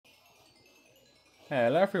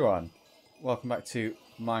Hello everyone, welcome back to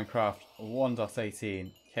Minecraft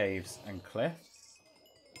 1.18 Caves and Cliffs.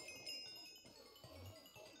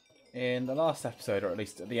 In the last episode, or at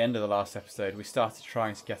least at the end of the last episode, we started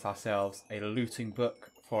trying to get ourselves a looting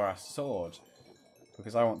book for our sword,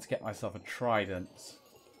 because I want to get myself a trident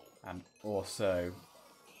and also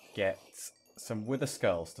get some wither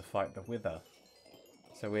skulls to fight the wither.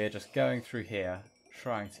 So we're just going through here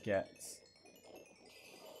trying to get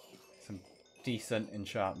some decent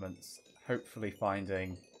enchantments, hopefully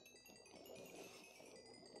finding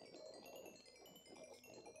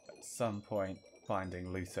at some point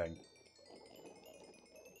looting.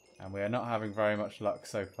 And we are not having very much luck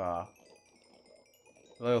so far.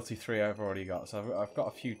 Loyalty 3 I've already got, so I've got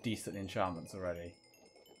a few decent enchantments already.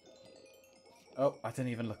 Oh, I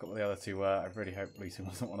didn't even look at what the other two were. I really hope looting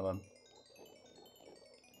wasn't one of them.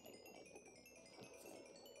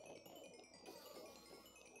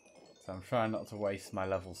 So I'm trying not to waste my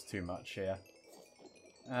levels too much here.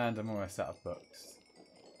 And I'm almost out of books.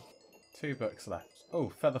 2 books left. Oh,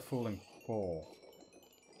 Feather Falling 4.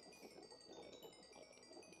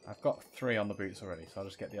 I've got 3 on the boots already, so I'll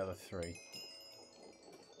just get the other 3.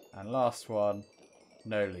 And last one,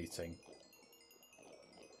 no looting.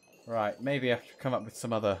 Right, maybe I should come up with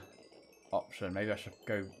some other option. Maybe I should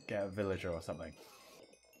go get a villager or something.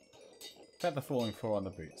 Feather Falling 4 on the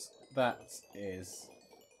boots. That is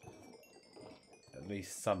at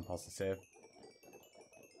least some positive.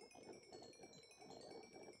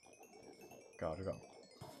 God, we've got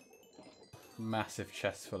massive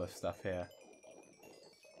chests full of stuff here.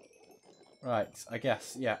 Right, I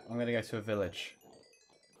guess, yeah, I'm going to go to a village.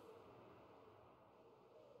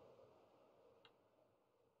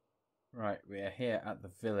 Right, we are here at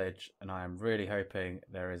the village, and I am really hoping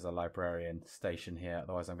there is a librarian station here,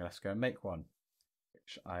 otherwise I'm going to have to go and make one.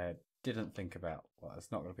 Which I didn't think about. Well,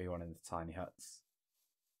 there's not going to be one in the tiny huts.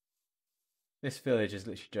 This village is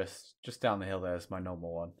literally just down the hill. There's my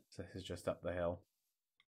normal one, so this is just up the hill.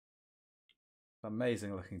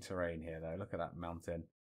 Amazing looking terrain here though, look at that mountain.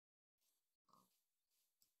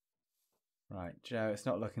 Right, Joe, it's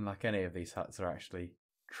not looking like any of these huts are actually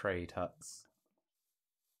trade huts.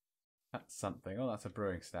 That's something. Oh, that's a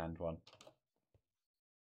brewing stand one.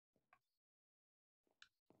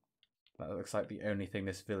 That looks like the only thing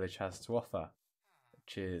this village has to offer,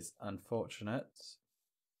 which is unfortunate.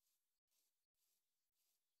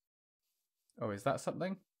 Oh, is that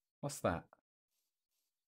something? What's that?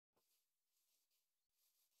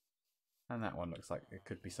 And that one looks like it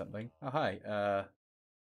could be something. Oh, hi.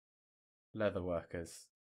 Leather workers.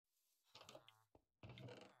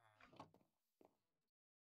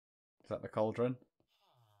 Is that the cauldron?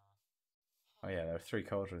 Oh yeah, there are 3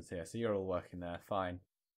 cauldrons here, so you're all working there, fine.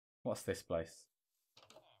 What's this place?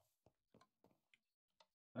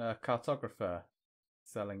 Cartographer.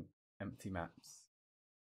 Selling empty maps.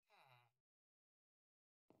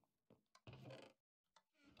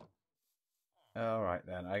 Alright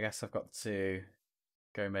then, I guess I've got to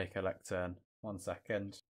go make a lectern. 1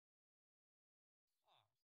 second.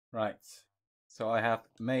 Right, so I have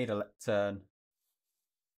made a lectern.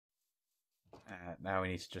 Now we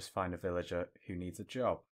need to just find a villager who needs a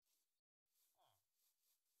job.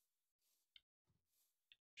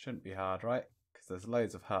 Shouldn't be hard, right? Because there's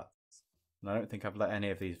loads of huts. And I don't think I've let any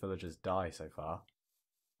of these villagers die so far.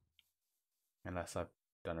 Unless I've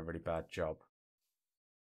done a really bad job.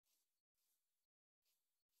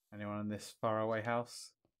 Anyone in this faraway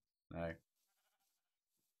house? No.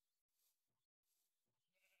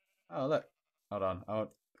 Oh, look. Hold on. Oh,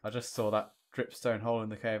 I just saw that dripstone hole in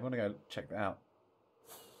the cave. I want to go check that out.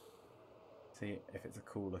 See if it's a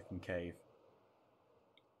cool looking cave.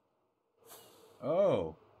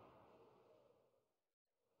 Oh!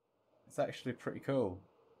 It's actually pretty cool.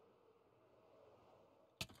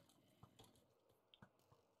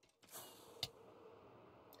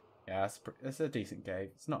 Yeah, it's a decent cave.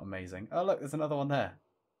 It's not amazing. Oh look, there's another one there.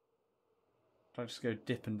 Try to just go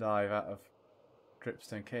dip and dive out of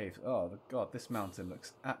Dripstone Caves. Oh god, this mountain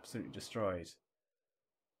looks absolutely destroyed.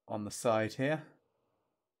 On the side here.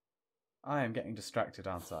 I am getting distracted,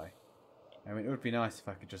 aren't I? I mean, it would be nice if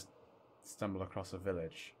I could just stumble across a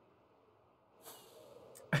village.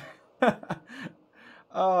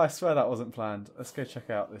 Oh, I swear that wasn't planned. Let's go check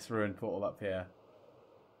out this ruined portal up here.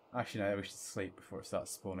 Actually, no, we should sleep before it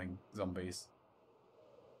starts spawning zombies.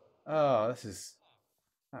 Oh,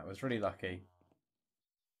 that was really lucky.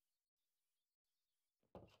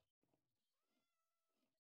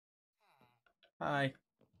 Hi.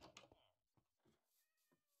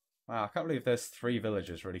 Wow, I can't believe there's 3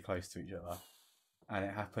 villages really close to each other. And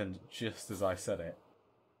it happened just as I said it.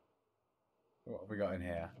 What have we got in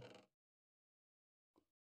here?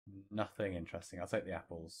 Nothing interesting. I'll take the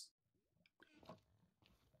apples.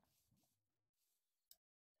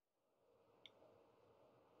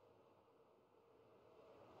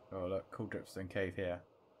 Oh look, cool dripstone cave here.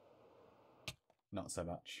 Not so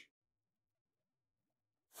much.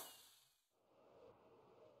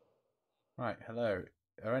 Right, hello.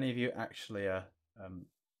 Are any of you actually a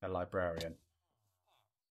librarian?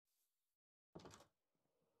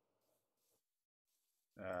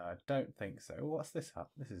 I don't think so. What's this hut?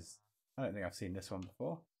 I don't think I've seen this one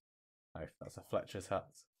before. Oh, that's a Fletcher's hut.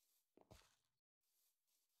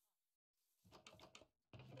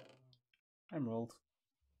 Emerald.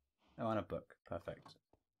 Oh, and a book. Perfect.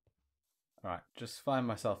 Alright, just find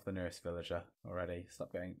myself the nearest villager already.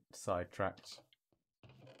 Stop getting sidetracked.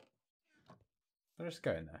 I'll just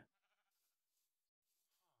go in there.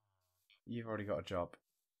 You've already got a job.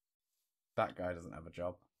 That guy doesn't have a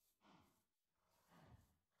job.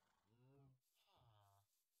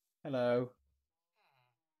 Hello.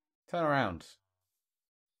 Turn around.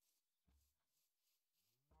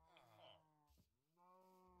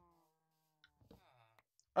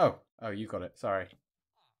 Oh, you got it. Sorry.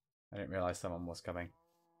 I didn't realise someone was coming.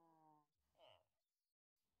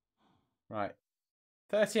 Right.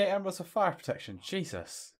 38 emeralds for fire protection.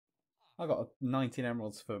 Jesus. I got 19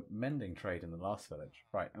 emeralds for mending trade in the last village.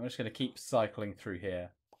 Right, I'm just going to keep cycling through here.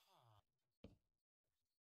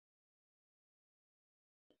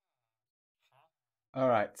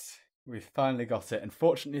 Alright, we've finally got it.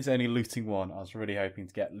 Unfortunately, it's only looting 1. I was really hoping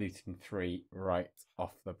to get looting 3 right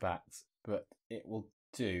off the bat, but it will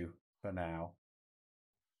do for now.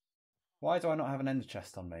 Why do I not have an ender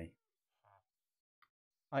chest on me?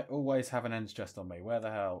 I always have an ender chest on me. Where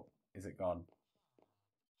the hell is it gone?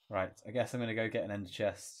 Right, I guess I'm going to go get an ender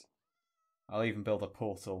chest. I'll even build a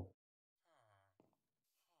portal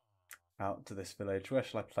out to this village. Where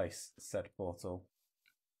shall I place said portal?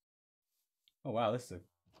 Oh wow, this is a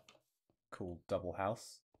cool double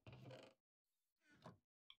house.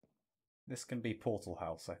 This can be portal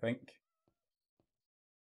house, I think.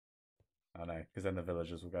 Oh no, because then the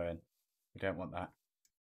villagers will go in. We don't want that.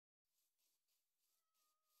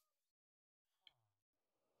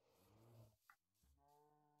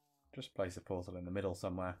 Just place a portal in the middle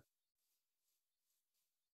somewhere.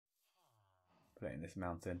 Put it in this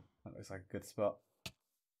mountain. That looks like a good spot.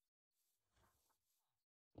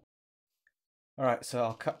 Alright, so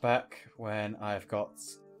I'll cut back when I've got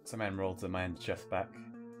some emeralds and my ender chest back.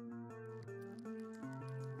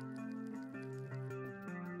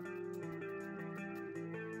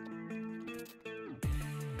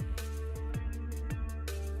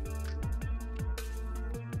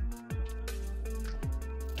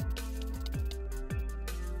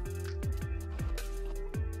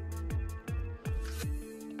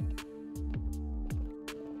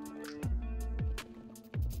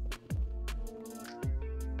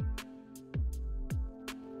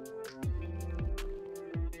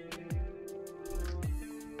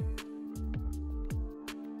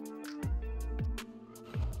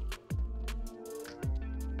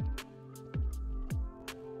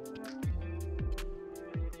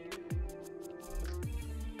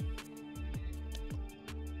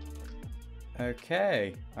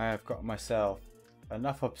 Okay, I have got myself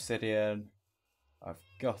enough obsidian. I've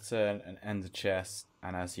gotten an ender chest,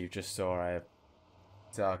 and as you just saw, I have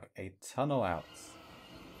dug a tunnel out.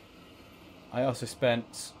 I also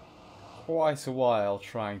spent quite a while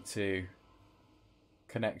trying to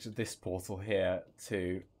connect this portal here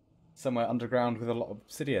to somewhere underground with a lot of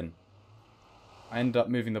obsidian. I ended up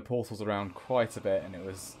moving the portals around quite a bit, and it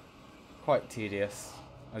was quite tedious.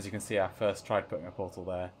 As you can see, I first tried putting a portal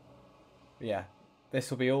there. But yeah, this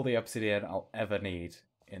will be all the obsidian I'll ever need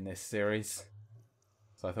in this series.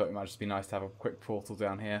 So I thought it might just be nice to have a quick portal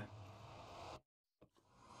down here.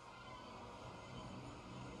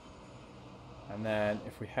 And then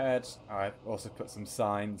if we head, I've also put some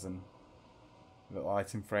signs and little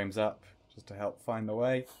item frames up just to help find the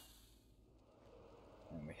way.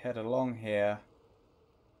 And we head along here.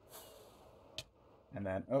 And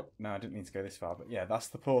then, oh, no, I didn't mean to go this far, but yeah, that's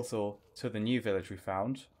the portal to the new village we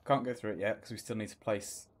found. Can't go through it yet because we still need to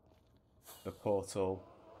place the portal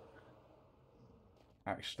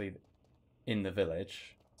actually in the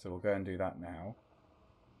village. So we'll go and do that now.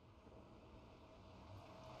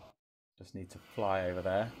 Just need to fly over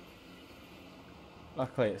there.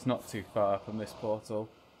 Luckily, it's not too far from this portal.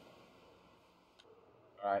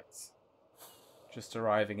 Right, just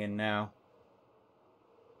arriving in now.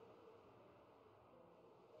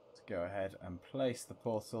 Go ahead and place the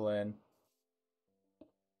portal in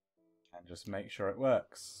and just make sure it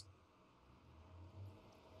works.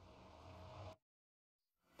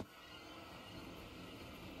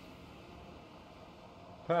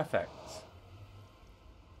 Perfect.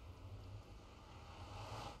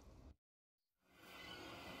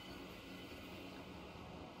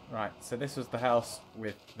 Right, so this was the house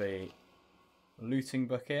with the looting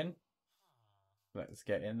book in. Let's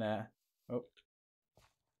get in there. Oh.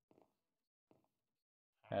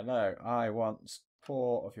 Hello, I want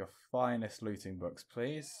 4 of your finest looting books,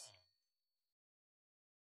 please.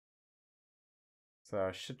 So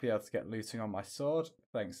I should be able to get looting on my sword,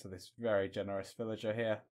 thanks to this very generous villager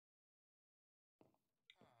here.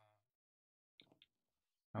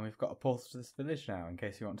 And we've got a portal to this village now, in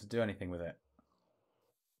case you want to do anything with it.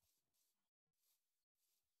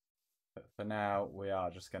 But for now, we are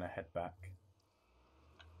just going to head back.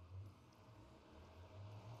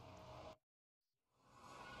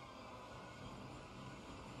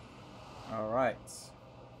 Alright.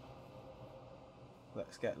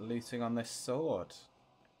 Let's get looting on this sword.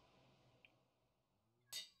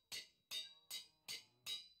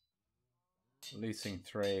 Looting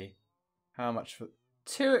 3. How much for...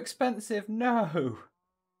 Too expensive? No!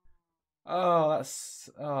 Oh,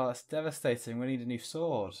 that's devastating. We need a new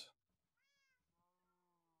sword.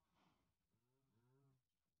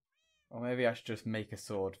 Or maybe I should just make a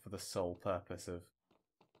sword for the sole purpose of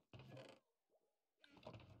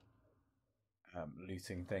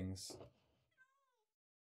looting things.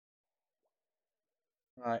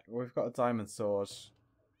 Right, we've got a diamond sword.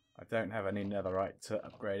 I don't have any netherite to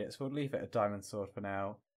upgrade it, so we'll leave it a diamond sword for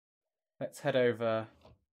now. Let's head over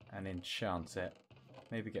and enchant it.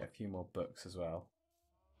 Maybe get a few more books as well.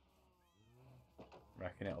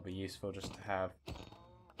 Reckon it'll be useful just to have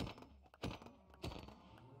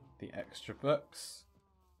the extra books.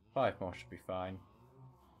 5 more should be fine.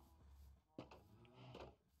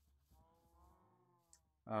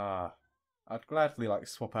 I'd gladly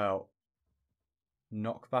swap out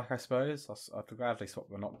knockback, I suppose. I'd gladly swap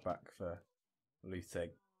the knockback for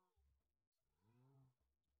looting.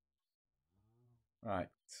 Right.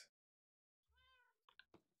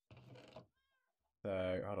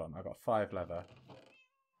 So, hold on, I've got 5 leather.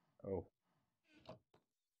 Oh.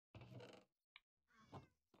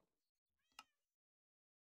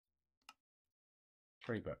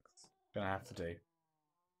 Three books. Gonna have to do.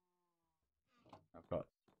 I've got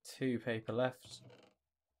 2 paper left.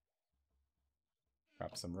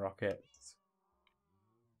 Grab some rockets.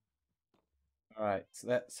 Alright, so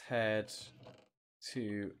let's head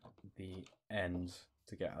to the end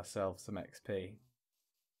to get ourselves some XP.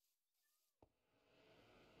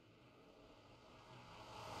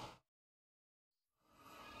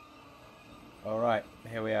 Alright,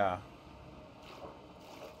 here we are.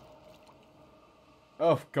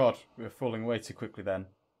 Oh god, we were falling way too quickly then.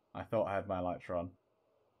 I thought I had my elytra on.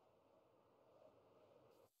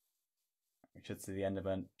 We should see the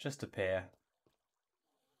Enderman just appear.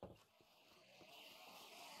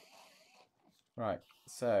 Right,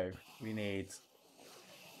 so we need,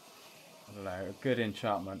 I don't know, a good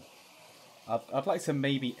enchantment. I'd like to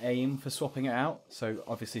maybe aim for swapping it out. So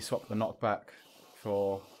obviously swap the knockback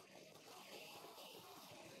for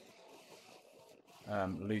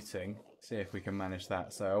looting. See if we can manage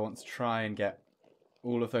that. So I want to try and get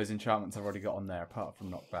all of those enchantments I've already got on there apart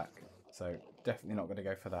from knockback. So definitely not going to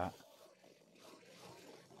go for that.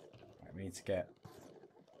 Right, we need to get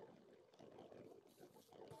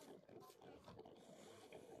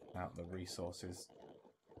out the resources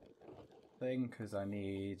thing because I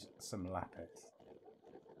need some lapis.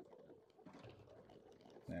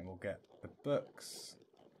 Then we'll get the books.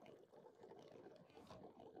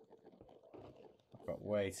 I've got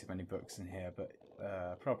way too many books in here, but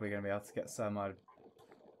probably going to be able to get some I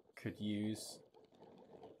could use.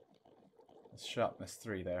 There's sharpness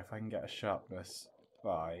 3 there. If I can get a sharpness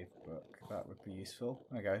 5 book, that would be useful.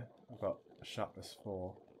 There we go. I've got a sharpness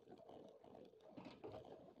 4.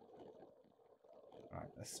 Right,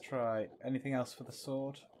 let's try anything else for the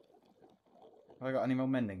sword. Have I got any more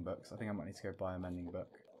mending books? I think I might need to go buy a mending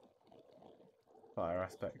book. Fire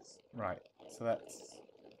aspects. Right, so that's...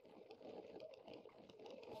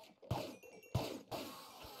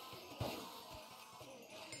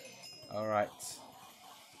 Alright.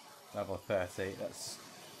 Level 30.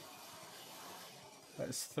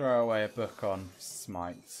 Let's throw away a book on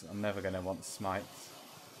smite. I'm never going to want smite.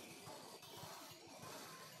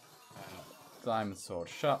 Diamond sword.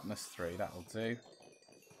 Sharpness 3. That'll do.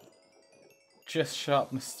 Just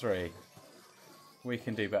sharpness 3. We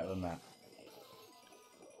can do better than that.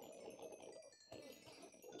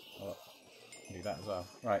 Oh, do that as well.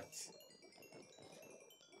 Right.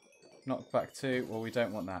 Knockback 2. Well, we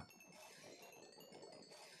don't want that.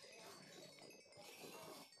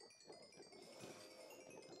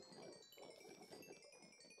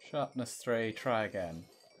 Sharpness 3. Try again.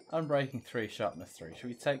 Unbreaking 3, sharpness 3. Should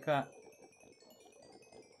we take that?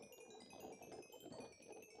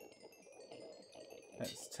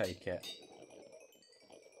 Let's take it.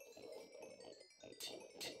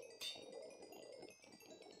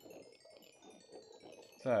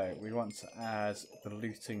 So, we want to add the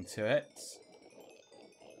looting to it. Just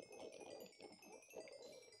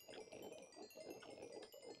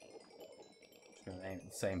going to name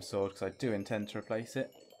it the same sword because I do intend to replace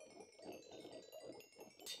it.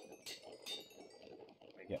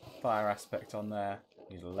 We get fire aspect on there.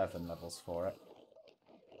 Need 11 levels for it.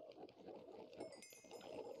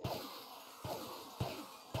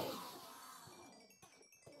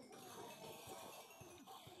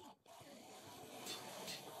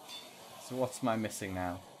 So what am I missing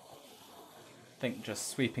now? I think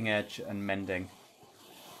just sweeping edge and mending.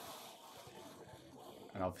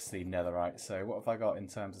 And obviously netherite. So what have I got in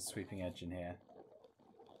terms of sweeping edge in here?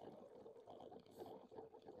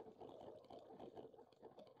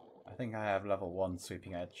 I think I have level 1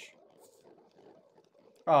 sweeping edge.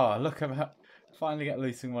 Oh, look, I'm finally get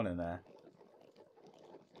looting 1 in there.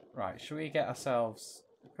 Right, should we get ourselves...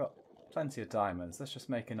 We've got plenty of diamonds. Let's just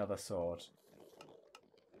make another sword.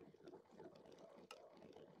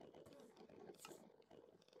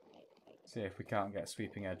 See if we can't get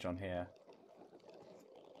sweeping edge on here.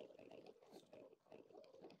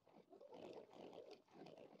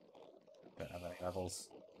 Don't have any levels.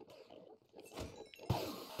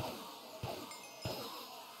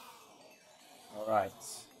 Alright.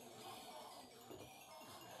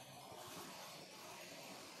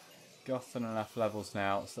 Gotten enough levels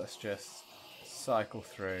now, so let's just cycle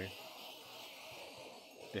through.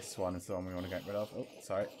 This one is the one we want to get rid of. Oh,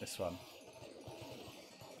 sorry, this one.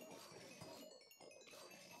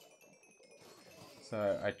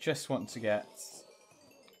 So I just want to get,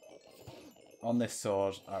 on this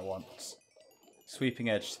sword, I want sweeping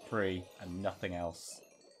edge 3 and nothing else.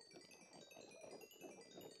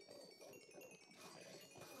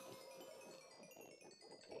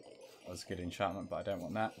 That was a good enchantment, but I don't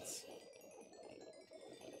want that.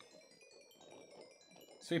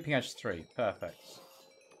 Sweeping edge 3, perfect.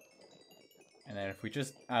 And then if we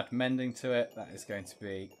just add mending to it, that is going to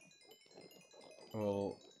be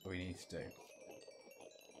all we need to do.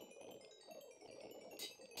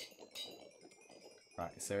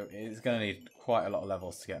 Right, so it's going to need quite a lot of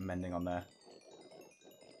levels to get mending on there.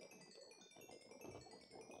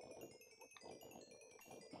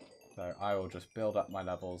 So I will just build up my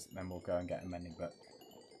levels and then we'll go and get a mending book.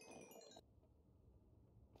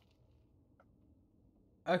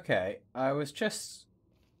 Okay, I was just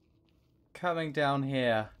coming down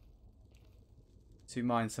here to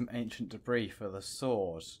mine some ancient debris for the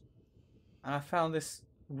sword. And I found this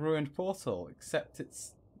ruined portal, except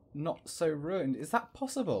it's not so ruined. Is that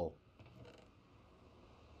possible?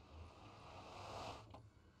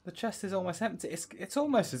 The chest is almost empty. It's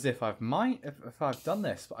almost as if I've if I've done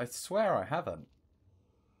this, but I swear I haven't.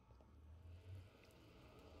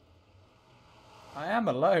 I am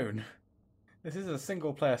alone. This is a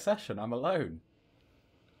single player session. I'm alone.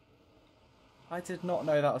 I did not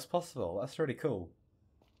know that was possible. That's really cool.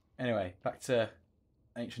 Anyway, back to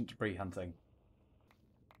ancient debris hunting.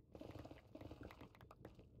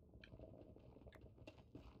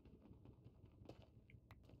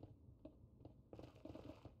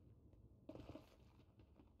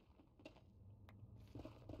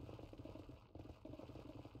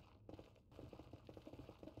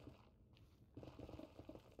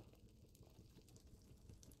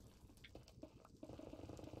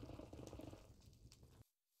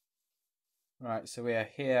 Right, so we are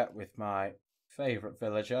here with my favourite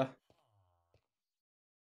villager,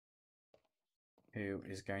 who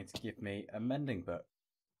is going to give me a mending book.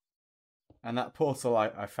 And that portal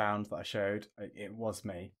I found that I showed, it was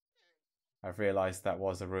me. I've realised that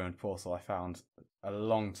was a ruined portal I found a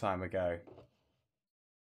long time ago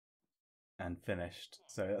and finished.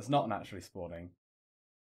 So it's not naturally spawning,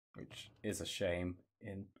 which is a shame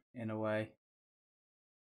in a way.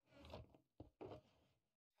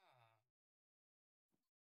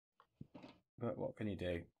 But what can you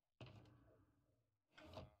do?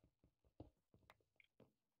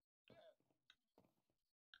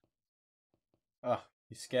 Oh,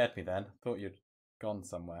 you scared me then. Thought you'd gone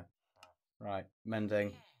somewhere. Right,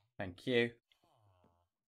 mending. Thank you.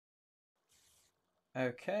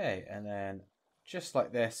 Okay, and then just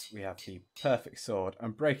like this, we have the perfect sword.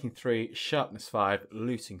 Unbreaking 3, sharpness 5,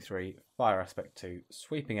 looting 3, fire aspect 2,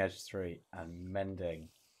 sweeping edge 3, and mending.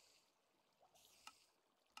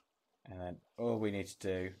 And then all we need to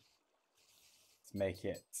do is make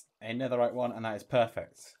it a netherite one, and that is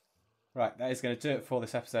perfect. Right, that is going to do it for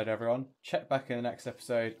this episode, everyone. Check back in the next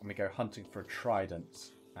episode and we go hunting for a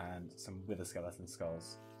trident and some wither skeleton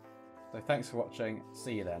skulls. So thanks for watching.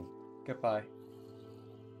 See you then. Goodbye.